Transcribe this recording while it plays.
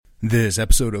This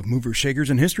episode of Movers,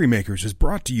 Shakers, and History Makers is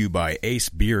brought to you by Ace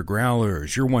Beer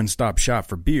Growlers, your one-stop shop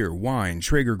for beer, wine,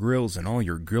 Traeger grills, and all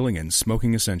your grilling and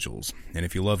smoking essentials. And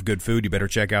if you love good food, you better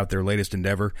check out their latest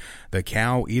endeavor, the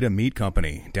Cow-Ita Meat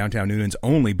Company, downtown Noonan's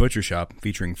only butcher shop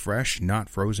featuring fresh, not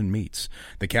frozen meats.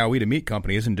 The Cow-Ita Meat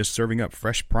Company isn't just serving up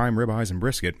fresh prime ribeyes and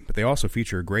brisket, but they also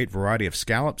feature a great variety of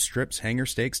scallops, strips, hanger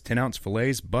steaks, 10-ounce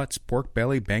fillets, butts, pork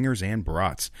belly, bangers, and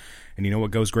brats. And you know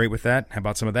what goes great with that? How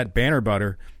about some of that banner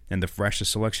butter? And the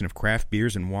freshest selection of craft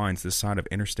beers and wines this side of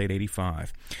Interstate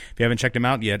 85. If you haven't checked them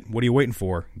out yet, what are you waiting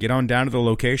for? Get on down to the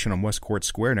location on West Court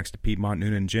Square next to Piedmont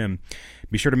Noonan Gym.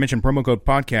 Be sure to mention promo code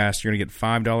PODCAST. You're going to get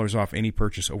 $5 off any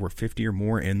purchase over $50 or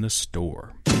more in the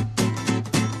store.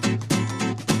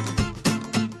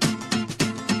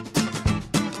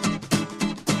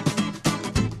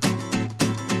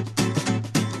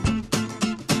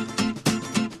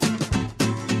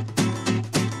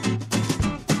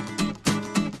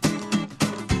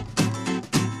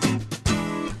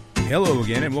 Hello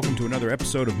again, and welcome to another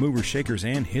episode of Movers, Shakers,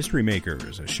 and History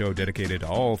Makers, a show dedicated to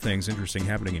all things interesting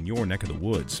happening in your neck of the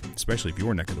woods, especially if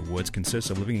your neck of the woods consists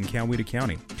of living in Coweta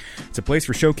County. It's a place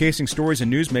for showcasing stories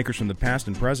and newsmakers from the past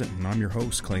and present, and I'm your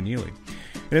host, Clay Neely.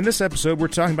 And in this episode, we're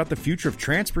talking about the future of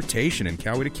transportation in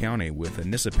Coweta County with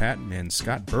Anissa Patton and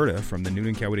Scott Berta from the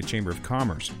Noonan-Coweta Chamber of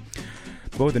Commerce.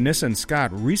 Both Anissa and Scott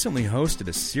recently hosted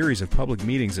a series of public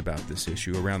meetings about this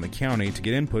issue around the county to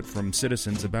get input from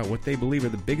citizens about what they believe are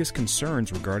the biggest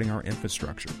concerns regarding our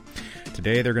infrastructure.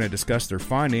 Today, they're going to discuss their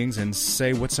findings and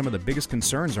say what some of the biggest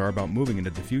concerns are about moving into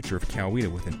the future of Coweta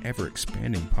with an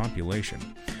ever-expanding population.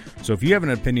 So if you have an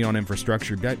opinion on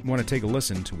infrastructure, you might want to take a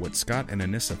listen to what Scott and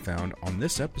Anissa found on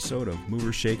this episode of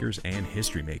Movers, Shakers, and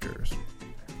History Makers.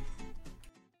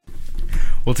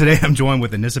 Well, today I'm joined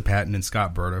with Anissa Patton and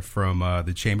Scott Berta from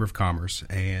the Chamber of Commerce,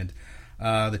 and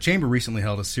the Chamber recently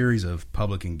held a series of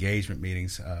public engagement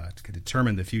meetings to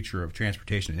determine the future of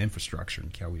transportation and infrastructure in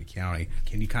Coweta County.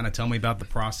 Can you kind of tell me about the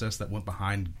process that went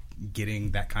behind getting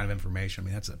that kind of information? I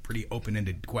mean, that's a pretty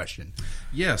open-ended question.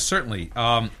 Yeah, certainly.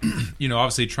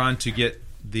 Obviously trying to get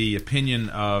the opinion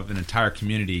of an entire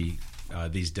community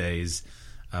these days,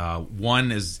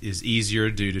 one is easier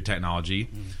due to technology.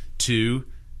 Mm-hmm. Two,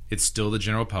 it's still the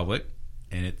general public,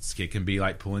 and it can be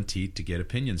like pulling teeth to get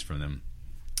opinions from them.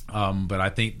 But I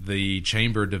think the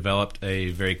Chamber developed a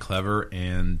very clever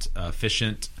and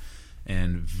efficient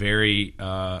and very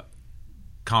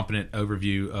competent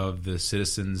overview of the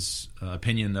citizens'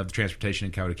 opinion of the transportation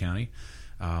in Coweta County.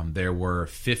 There were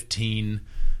 15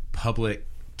 public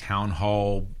town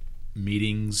hall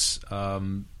meetings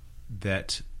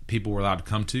that people were allowed to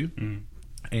come to. Mm-hmm.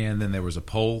 And then there was a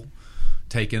poll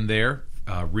taken there.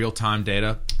 Real-time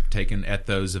data taken at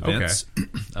those events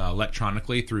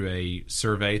electronically through a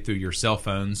survey through your cell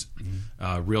phones.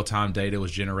 Mm-hmm. Real-time data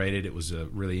was generated. It was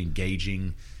really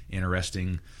engaging,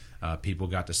 interesting. People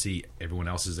got to see everyone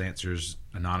else's answers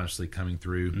anonymously coming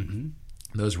through. Mm-hmm.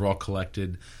 Those were all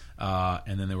collected.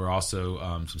 And then there were also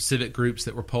some civic groups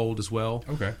that were polled as well.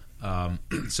 Okay.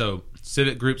 So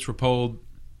civic groups were polled.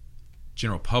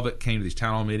 General public came to these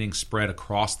town hall meetings spread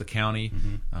across the county.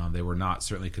 Mm-hmm. They were not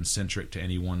certainly concentric to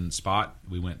any one spot.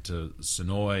 We went to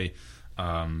Sonoy,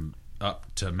 up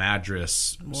to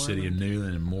Madras, Moreland. City of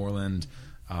Newland, and Moreland.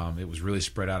 It was really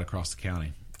spread out across the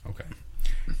county. Okay.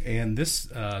 And this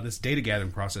data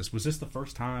gathering process, was this the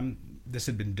first time this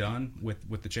had been done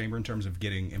with the Chamber in terms of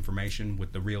getting information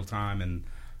with the real time and?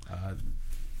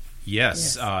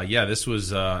 Yes. This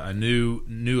was a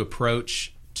new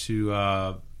approach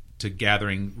to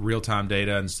gathering real-time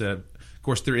data instead of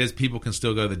course, people can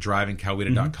still go to the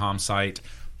drivingcoweta.com site.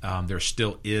 There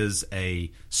still is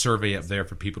a survey up there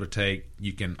for people to take.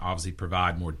 You can obviously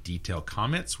provide more detailed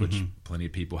comments, which plenty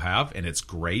of people have, and it's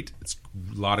great. It's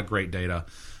a lot of great data.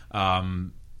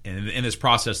 And in this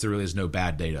process, there really is no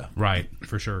bad data. Right,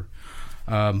 for sure.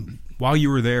 While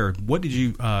you were there, what did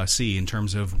you see in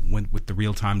terms of with the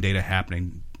real-time data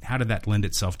happening? How did that lend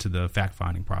itself to the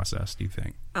fact-finding process, do you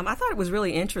think? I thought it was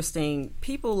really interesting.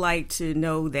 People like to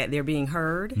know that they're being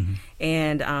heard,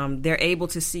 and they're able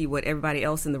to see what everybody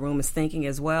else in the room is thinking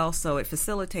as well. So it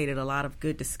facilitated a lot of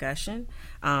good discussion.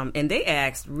 And they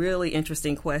asked really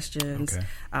interesting questions.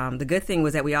 Okay. The good thing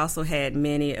was that we also had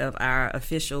many of our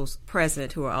officials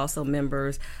present who are also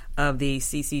members of the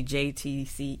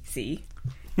CCJTCC.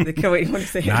 The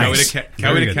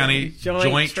Coweta County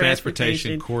Joint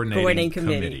Transportation Coordinating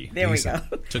Committee. There we go.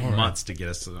 Took months to get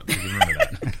us to remember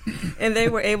that. And they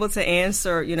were able to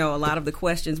answer, a lot of the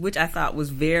questions, which I thought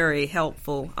was very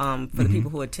helpful for the people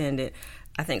who attended.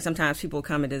 I think sometimes people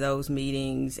come into those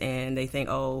meetings and they think,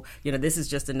 oh, this is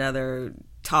just another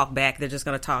talk back. They're just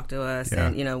going to talk to us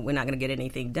and, we're not going to get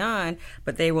anything done.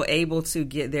 But they were able to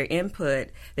get their input.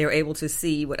 They were able to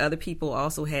see what other people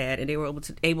also had, and they were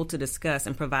able to discuss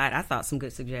and provide, I thought, some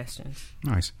good suggestions.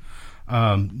 Nice.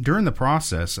 During the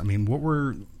process, what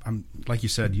were, like you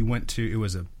said, you went to, it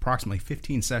was approximately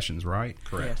 15 sessions, right?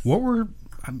 Correct. Yes. What were,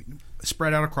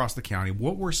 spread out across the county,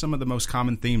 what were some of the most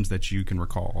common themes that you can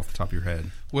recall off the top of your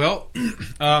head? Well,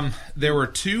 there were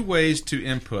two ways to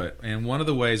input, and one of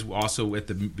the ways also at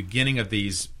the beginning of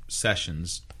these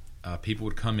sessions, people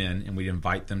would come in and we'd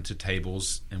invite them to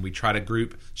tables, and we try to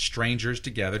group strangers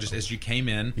together. Just as you came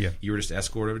in, you were just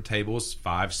escorted to tables,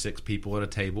 5-6 people at a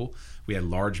table. We had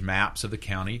large maps of the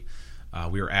county.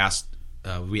 We asked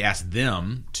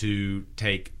them to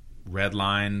take red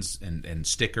lines and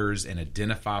stickers and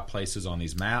identify places on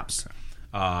these maps.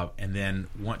 And then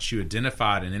once you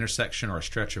identified an intersection or a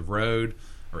stretch of road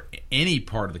or any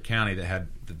part of the county that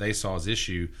they saw as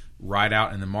issue, write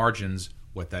out in the margins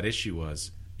what that issue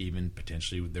was, even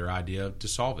potentially their idea to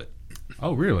solve it.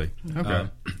 Oh, really? Okay.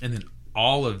 And then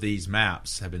all of these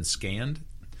maps have been scanned.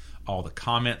 All the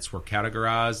comments were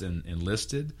categorized and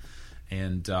listed.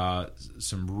 And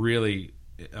some really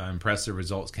impressive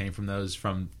results came from those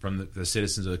from the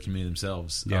citizens of the community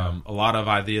themselves. Yeah. A lot of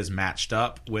ideas matched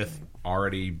up with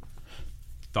already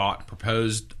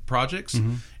proposed projects,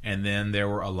 and then there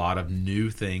were a lot of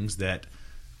new things that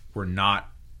were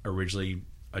not originally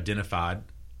identified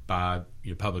by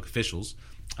public officials.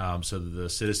 So the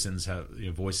citizens have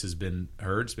voice has been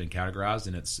heard, it's been categorized,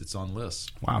 and it's on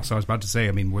lists. Wow. So I was about to say,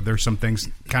 were there some things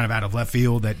kind of out of left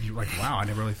field that you're like, wow, I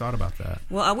never really thought about that?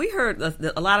 Well, we heard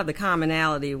a lot of the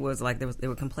commonality was like they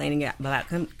were complaining about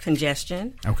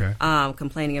congestion. Okay.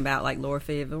 Complaining about like Lower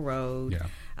Fayetteville Road. Yeah.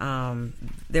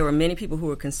 There were many people who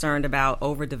were concerned about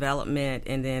overdevelopment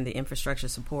and then the infrastructure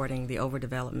supporting the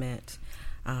overdevelopment.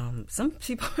 Some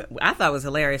people, I thought it was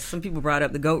hilarious. Some people brought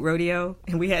up the goat rodeo,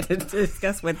 and we had to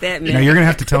discuss what that meant. Now you're going to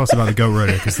have to tell us about the goat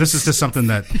rodeo, because this is just something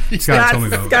that Scott told me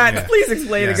about. Scott, please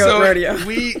explain the goat rodeo.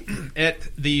 We at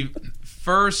the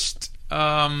first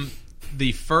town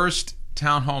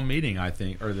hall meeting, I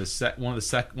think, or the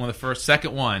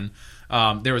second one.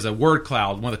 There was a word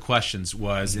cloud. One of the questions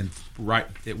was,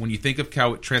 when you think of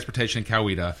transportation in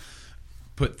Coweta,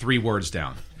 put 3 words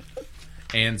down.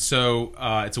 And so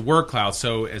it's a word cloud.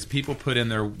 So as people put in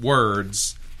their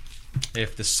words,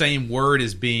 if the same word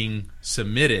is being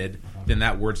submitted, then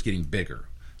that word's getting bigger.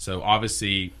 So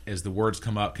obviously, as the words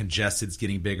come up, congested's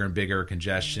getting bigger and bigger.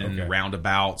 Congestion,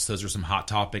 roundabouts, those are some hot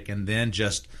topic. And then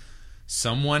just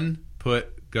someone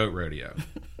put goat rodeo.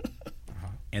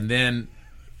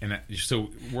 So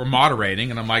we're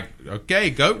moderating, and I'm like, okay,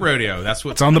 goat rodeo. That's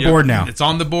what's on the board now. It's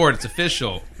on the board. It's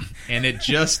official. And it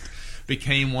just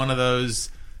became one of those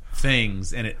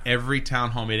things, and at every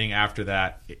town hall meeting after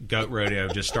that, goat rodeo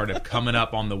just started coming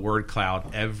up on the word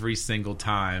cloud every single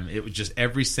time. It was just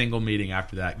every single meeting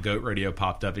after that, goat rodeo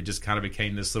popped up. It just kind of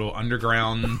became this little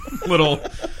underground little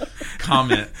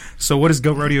comment. So what does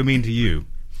goat rodeo mean to you?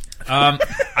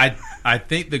 I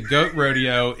think the goat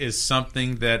rodeo is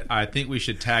something that I think we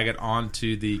should tag it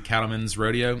onto the Cattlemen's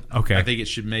Rodeo. Okay. I think it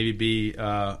should maybe be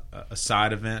a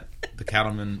side event. The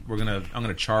Cattlemen, I'm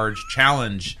gonna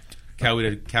challenge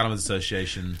Coweta Cattlemen's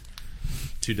Association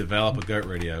to develop a goat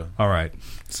rodeo. All right.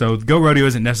 So the goat rodeo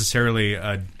isn't necessarily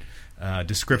a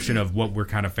description of what we're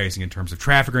kind of facing in terms of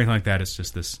traffic or anything like that. It's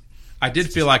just this. I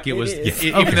did feel like it was,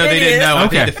 even though they didn't know. I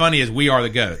think the funny is we are the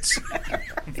goats.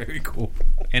 Very cool.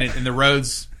 And the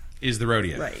roads is the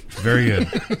rodeo. Right. Very good.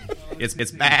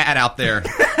 It's bad out there.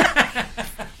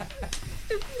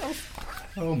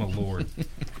 Oh, my Lord.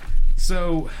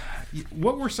 So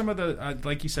what were some of the,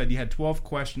 like you said, you had 12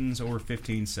 questions over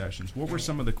 15 sessions. What were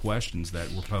some of the questions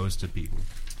that were posed to people?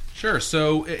 Sure.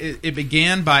 So it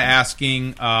began by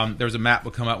asking, there was a map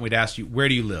would come up and we'd ask you, where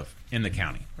do you live in the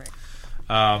county? Right.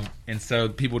 And so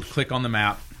people would click on the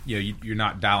map. You're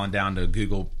not dialing down to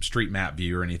Google Street Map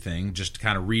view or anything, just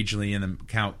kind of regionally in the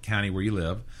county where you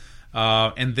live.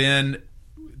 And then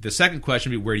the second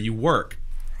question would be, where do you work?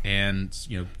 And,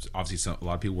 obviously a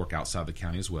lot of people work outside the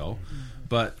county as well.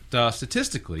 But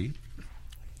statistically,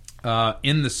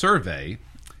 in the survey,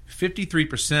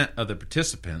 53% of the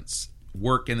participants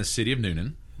work in the city of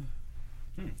Newnan.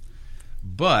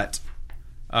 But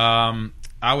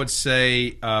I would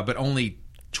say, but only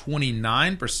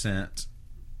 29%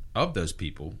 of those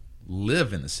people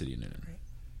live in the city of Newnan.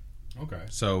 Okay.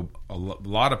 So a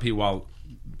lot of people, while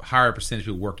a higher percentage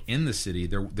of people work in the city,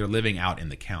 they're living out in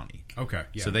the county. Okay.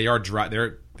 Yeah. So they are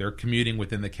they're commuting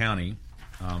within the county,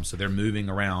 so they're moving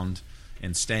around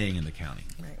and staying in the county.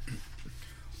 Right.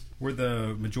 Were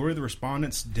the majority of the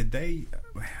respondents, did they,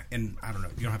 and I don't know,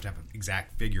 you don't have to have an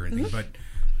exact figure or anything, but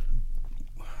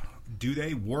do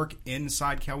they work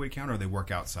inside Coweta County or they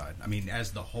work outside? I mean,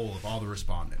 as the whole of all the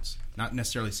respondents, not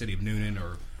necessarily City of Newnan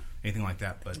or anything like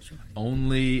that, but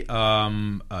only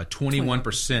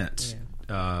 21%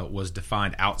 was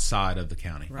defined outside of the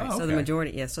county. Right. Oh, So okay. the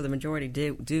majority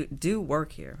do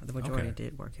work here. The majority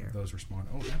did work here. those respond.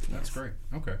 Oh, that's great.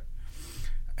 Okay.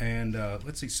 And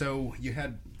let's see. So you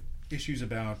had issues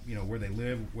about where they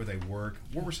live, where they work.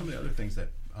 What were some of the other things that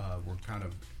were kind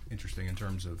of interesting in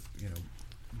terms of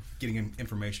getting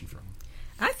information from them?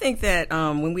 I think that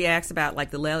when we asked about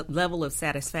like the level of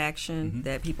satisfaction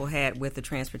that people had with the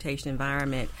transportation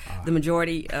environment, the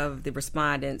majority of the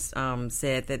respondents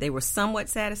said that they were somewhat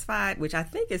satisfied, which I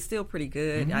think is still pretty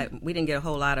good. We didn't get a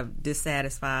whole lot of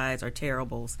dissatisfieds or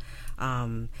terribles.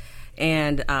 And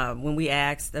when we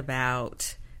asked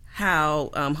about how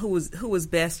who was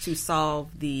best to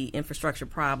solve the infrastructure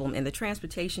problem and the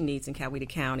transportation needs in Coweta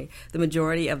County, the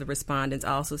majority of the respondents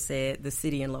also said the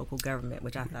city and local government,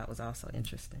 which I thought was also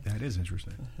interesting. That is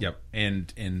interesting. Yep,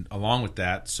 and along with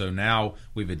that, so now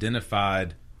we've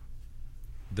identified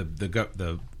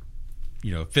the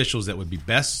officials that would be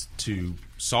best to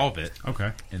solve it.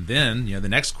 Okay. And then the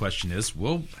next question is,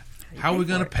 well, how are we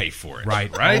going to pay for it? Right.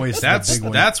 Right. Always the That's big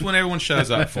one. that's when everyone shows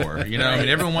up for. I mean,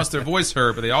 everyone wants their voice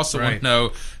heard, but they also want Right. to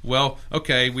know, well,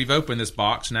 okay, we've opened this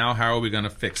box. Now, how are we going to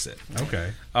fix it?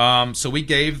 Okay. So we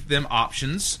gave them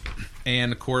options,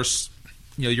 and of course,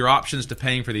 your options to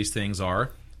paying for these things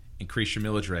are increase your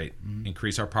millage rate,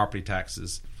 increase our property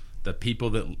taxes. The people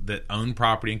that own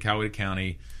property in Coweta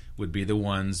County would be the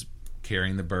ones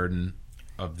carrying the burden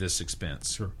of this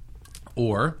expense. Sure.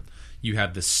 Or you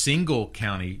have the single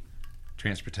county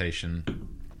transportation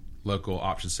local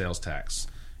option sales tax.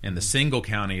 And the single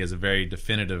county is a very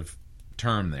definitive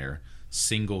term there,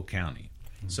 single county.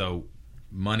 So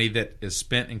money that is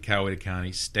spent in Coweta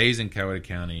County stays in Coweta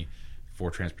County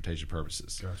for transportation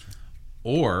purposes. Gotcha.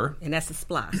 Or, And that's the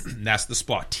SPLOS. and that's the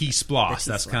SPLOS, T-SPLOS.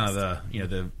 The That's kind of the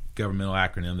the governmental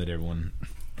acronym that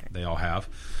they all have.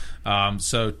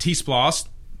 So T-SPLOS,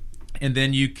 and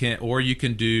then you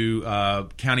can do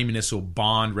county municipal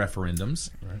bond referendums.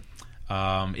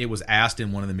 Right. It was asked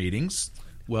in one of the meetings,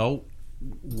 well,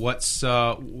 what's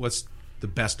the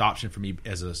best option for me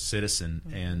as a citizen?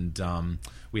 And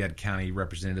we had county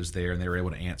representatives there, and they were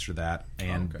able to answer that.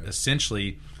 And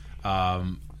essentially,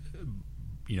 obviously,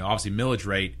 millage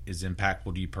rate is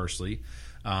impactful to you personally,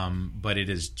 but it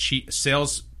is cheap.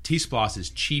 Sales T-SPLOS is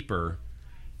cheaper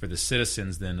for the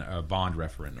citizens than a bond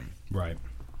referendum. Right.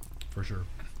 For sure.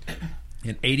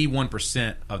 And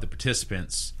 81% of the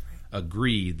participants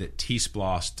agreed that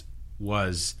T-SPLOS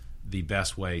was the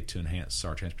best way to enhance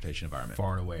our transportation environment.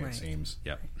 Far and away, Right. it seems.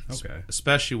 Yep. Okay.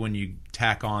 Especially when you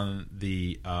tack on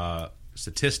the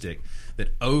statistic that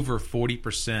over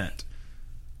 40%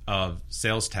 of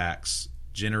sales tax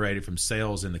generated from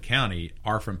sales in the county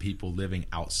are from people living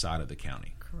outside of the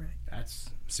county. Correct. That's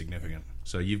significant.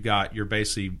 So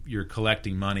you're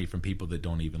collecting money from people that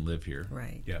don't even live here.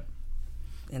 Right. Yep.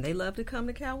 And they love to come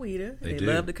to Coweta. They They do.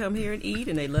 love to come here and eat,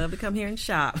 and they love to come here and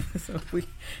shop. So we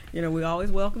always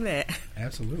welcome that.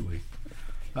 Absolutely.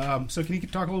 So can you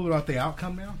talk a little bit about the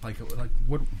outcome now? Like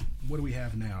what do we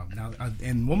have now?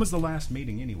 And when was the last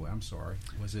meeting anyway? I'm sorry.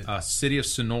 Was it City of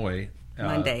Sonoy.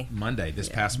 Monday. This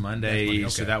past Monday. Monday, okay.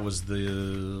 So that was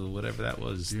whatever that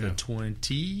was, Yeah. the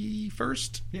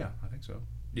 21st? Yeah, I think so.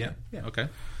 Yeah. Yeah. Okay.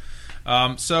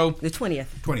 So The 20th.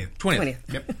 20th. 20th.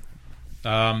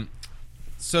 Yep.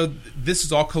 So this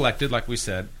is all collected, like we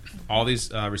said. All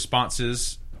these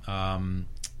responses,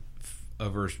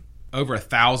 over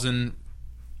 1,000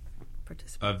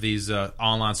 Participants. of these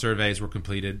online surveys were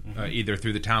completed, either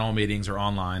through the town hall meetings or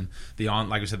online.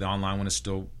 Like I said, the online one is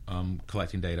still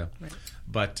collecting data. Right.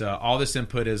 But all this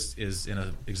input is in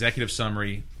an executive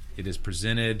summary. It is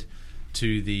presented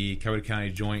to the Coweta County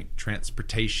Joint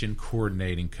Transportation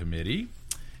Coordinating Committee,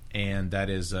 and that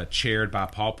is chaired by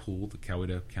Paul Poole, the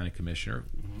Coweta County Commissioner,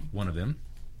 one of them.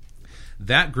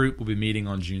 That group will be meeting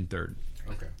on June 3rd,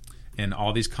 Okay. and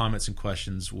all these comments and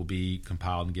questions will be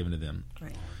compiled and given to them.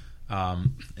 Right.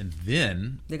 And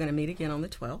then They're going to meet again on the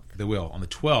 12th. they will on the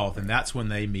 12th, and that's when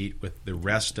they meet with the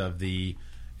rest of the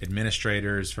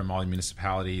administrators from all the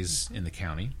municipalities in the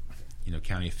county.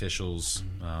 County officials,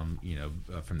 from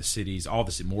the cities, all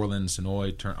the Moreland,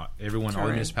 Sonoy, everyone, all the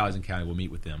Turin. municipalities in the county will meet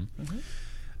with them.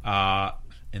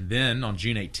 And then on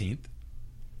June 18th,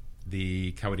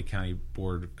 the Coweta County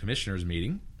Board of Commissioners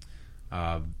meeting,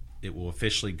 it will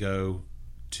officially go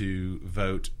to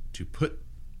vote to put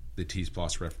the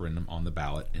T-SPLOS referendum on the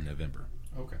ballot in November.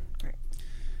 Okay. Right.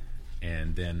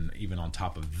 And then even on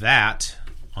top of that,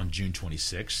 on June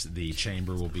 26th, the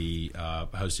Chamber will be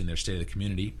hosting their State of the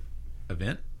Community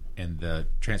event, and the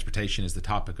transportation is the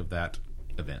topic of that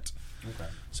event. Okay.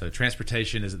 So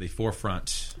transportation is at the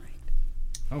forefront.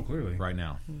 Oh, clearly. Right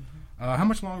now. How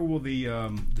much longer will the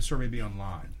survey be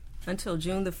online? Until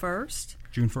June the 1st.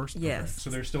 June 1st? Yes. Okay. So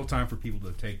there's still time for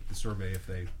people to take the survey if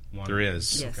they want. There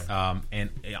is. Yes. Okay. And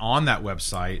on that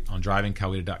website, on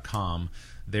drivingcoweta.com,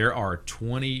 there are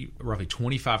roughly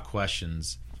 25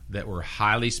 questions that were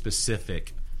highly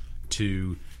specific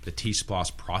to the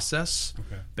T-SPLOST process,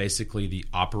 basically the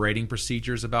operating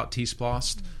procedures about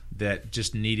T-SPLOST that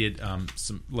just needed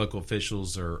some local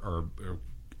officials or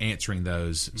answering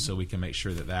those so we can make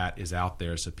sure that that is out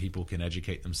there so people can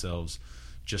educate themselves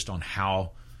just on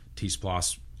how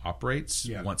T-SPLOST operates.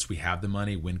 Once we have the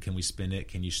money, when can we spend it?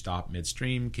 Can you stop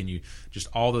midstream? Can you just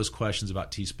all those questions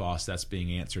about T-SPLOST, that's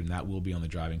being answered, and that will be on the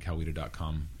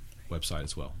drivingcoweta.com website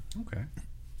as well. Okay.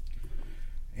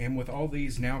 And with all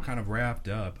these now kind of wrapped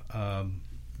up,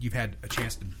 you've had a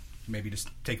chance to maybe just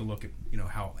take a look at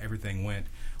how everything went.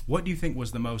 What do you think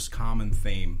was the most common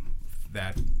theme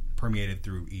that permeated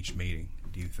through each meeting,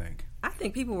 do you think? I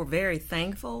think people were very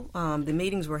thankful. The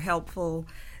meetings were helpful.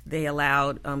 They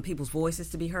allowed people's voices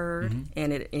to be heard,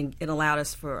 and it allowed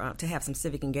us to have some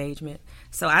civic engagement.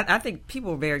 So I think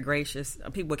people were very gracious.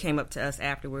 People came up to us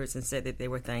afterwards and said that they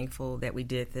were thankful that we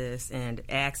did this and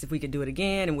asked if we could do it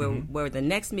again and where the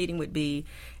next meeting would be.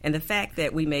 And the fact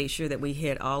that we made sure that we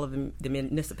hit all of the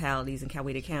municipalities in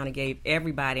Coweta County gave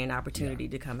everybody an opportunity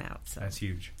to come out. So. That's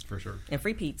huge, for sure. And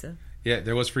free pizza. Yeah,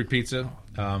 there was free pizza.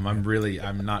 I'm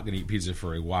not going to eat pizza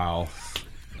for a while.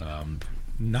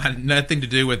 Nothing to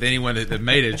do with anyone that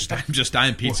made it. I'm just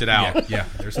pizza out. Yeah,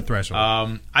 there's a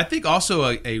threshold. I think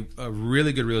also a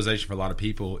really good realization for a lot of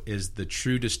people is the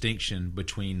true distinction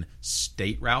between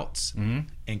state routes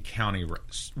and county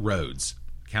roads,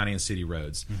 county and city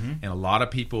roads. And a lot of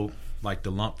people like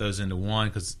to lump those into one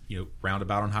because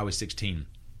roundabout on Highway 16,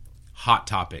 hot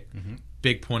topic,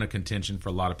 big point of contention for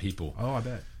a lot of people. Oh, I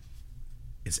bet.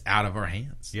 It's out of our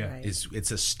hands. Yeah, right.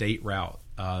 It's a state route.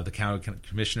 The county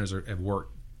commissioners have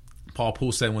worked. Paul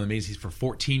Poole said in one of the meetings, for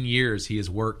 14 years he has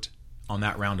worked on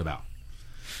that roundabout,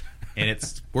 and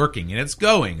it's working and it's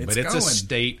going. But it's a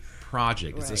state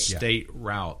project. It's a state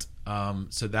route.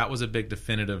 So that was a big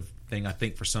definitive thing I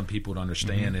think for some people to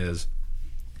understand is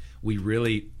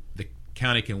the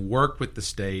county can work with the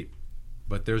state,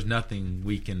 but there's nothing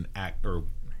we can act or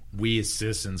we as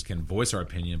citizens can voice our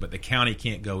opinion, but the county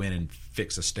can't go in and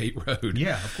fix a state road.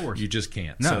 Yeah, of course. You just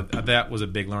can't. No. So that was a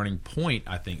big learning point,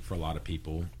 I think, for a lot of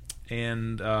people.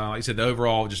 And like I said, the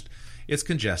overall, it's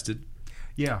congested.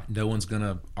 Yeah. No one's going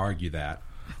to argue that.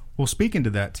 Well, speaking to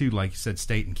that, too, like you said,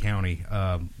 state and county,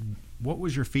 what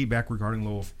was your feedback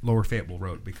regarding Lower Fayetteville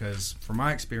Road? Because from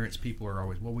my experience, people are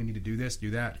always, well, we need to do this,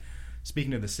 do that.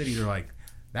 Speaking to the city, they're like,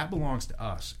 that belongs to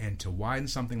us, and to widen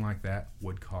something like that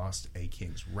would cost a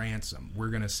king's ransom. We're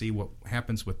going to see what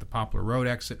happens with the Poplar Road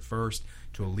exit first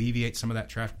to alleviate some of that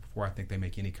traffic before I think they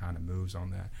make any kind of moves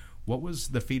on that. What was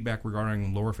the feedback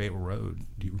regarding Lower Fayetteville Road?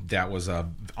 That was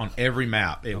on every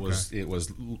map. It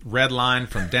was red line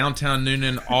from downtown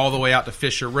Newnan all the way out to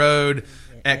Fisher Road,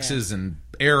 X's and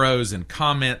arrows and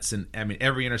comments, and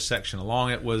every intersection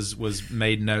along it was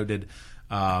made noted.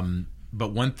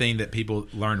 But one thing that people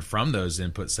learned from those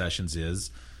input sessions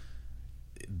is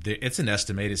it's an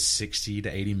estimated $60 to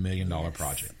 $80 million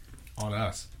project on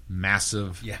us.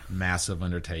 Massive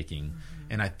undertaking.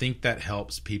 And I think that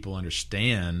helps people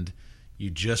understand you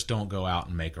just don't go out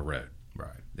and make a road. Right.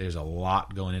 There's a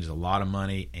lot going into a lot of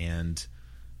money, and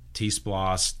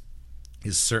T-SPLOST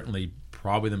is certainly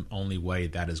probably the only way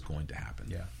that is going to happen.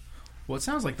 Yeah. Well, it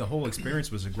sounds like the whole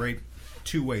experience was a great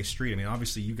two-way street. I mean,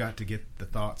 obviously you got to get the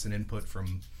thoughts and input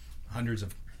from hundreds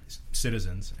of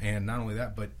citizens, and not only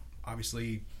that, but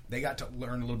obviously they got to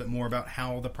learn a little bit more about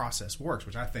how the process works,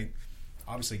 which I think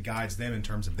obviously guides them in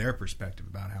terms of their perspective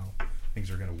about how things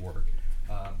are going to work.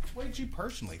 What did you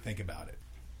personally think about it?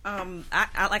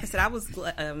 Like I said,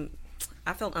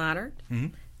 I felt honored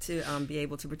to be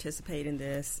able to participate in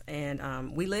this,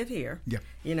 and we live here. Yeah.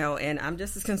 And I'm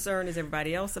just as concerned as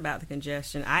everybody else about the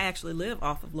congestion. I actually live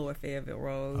off of Lower Fayetteville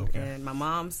Road, and my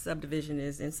mom's subdivision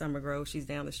is in Summer Grove. She's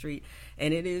down the street,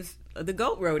 and it is the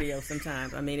goat rodeo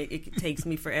sometimes. I mean, it takes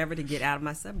me forever to get out of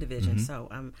my subdivision. So,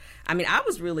 I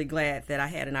was really glad that I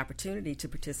had an opportunity to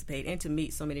participate and to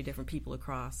meet so many different people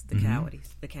across the county.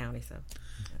 So.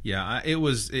 Yeah,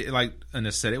 like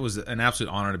Anna said, it was an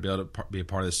absolute honor to be able to be a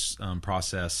part of this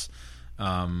process,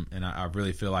 and I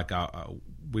really feel like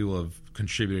we will have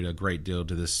contributed a great deal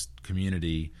to this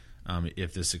community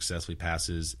if this successfully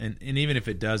passes. And even if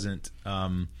it doesn't,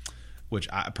 which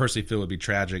I personally feel would be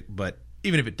tragic, but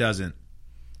even if it doesn't,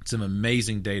 some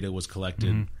amazing data was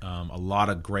collected. A lot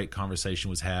of great conversation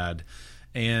was had.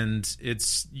 And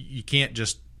you can't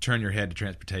just turn your head to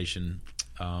transportation.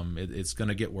 It's going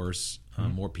to get worse.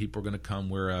 More people are going to come.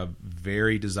 We're a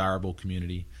very desirable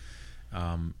community,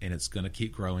 and it's going to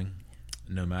keep growing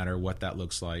no matter what that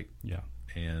looks like. Yeah.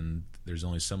 And there's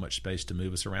only so much space to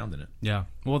move us around in it. Yeah.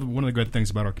 Well, one of the good things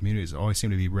about our community is it always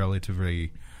seem to be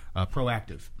relatively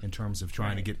proactive in terms of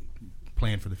trying to get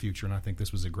planned for the future. And I think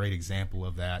this was a great example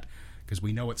of that because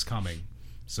we know it's coming.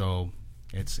 So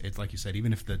it's like you said,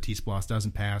 even if the T-SPLOST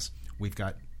doesn't pass, we've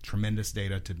got tremendous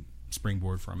data to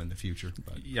springboard from in the future.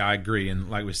 But. Yeah, I agree. And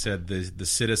like we said, the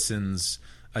citizens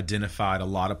identified a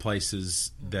lot of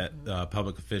places that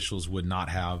public officials would not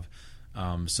have.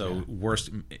 Worst,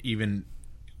 even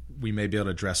we may be able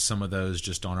to address some of those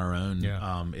just on our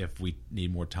own if we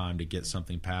need more time to get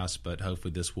something passed. But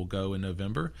hopefully this will go in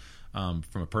November. From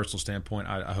a personal standpoint,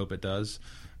 I hope it does.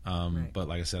 But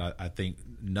like I said, I think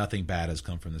nothing bad has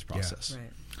come from this process. Right.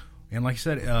 And like I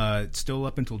said, it's still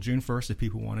up until June 1st if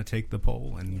people want to take the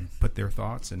poll and put their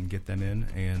thoughts and get them in.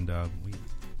 And we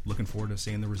looking forward to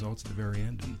seeing the results at the very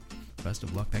end. And best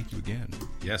of luck. Thank you again.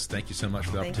 Yes, thank you so much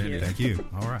for the opportunity. Thank you.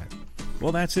 All right.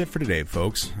 Well, that's it for today,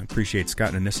 folks. I appreciate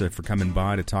Scott and Anissa for coming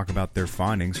by to talk about their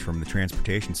findings from the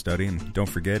transportation study. And don't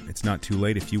forget, it's not too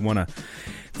late. If you want to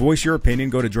voice your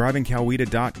opinion, go to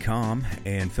drivingcoweta.com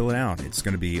and fill it out. It's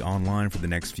going to be online for the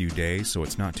next few days, so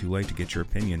it's not too late to get your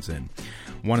opinions in.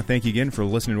 I want to thank you again for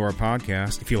listening to our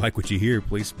podcast. If you like what you hear,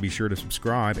 please be sure to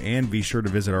subscribe and be sure to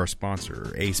visit our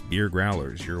sponsor, Ace Beer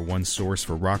Growlers, your one source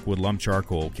for Rockwood lump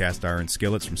charcoal, cast iron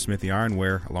skillets from Smithy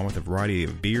Ironware, along with a variety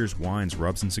of beers, wines,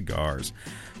 rubs, and cigars.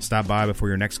 Stop by before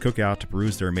your next cookout to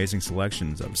peruse their amazing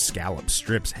selections of scallops,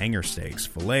 strips, hanger steaks,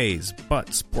 fillets,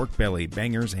 butts, pork belly,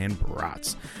 bangers, and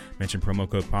brats. Mention promo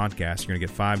code podcast. You're going to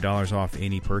get $5 off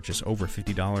any purchase over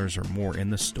 $50 or more in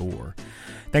the store.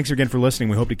 Thanks again for listening.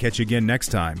 We hope to catch you again next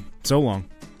time. So long.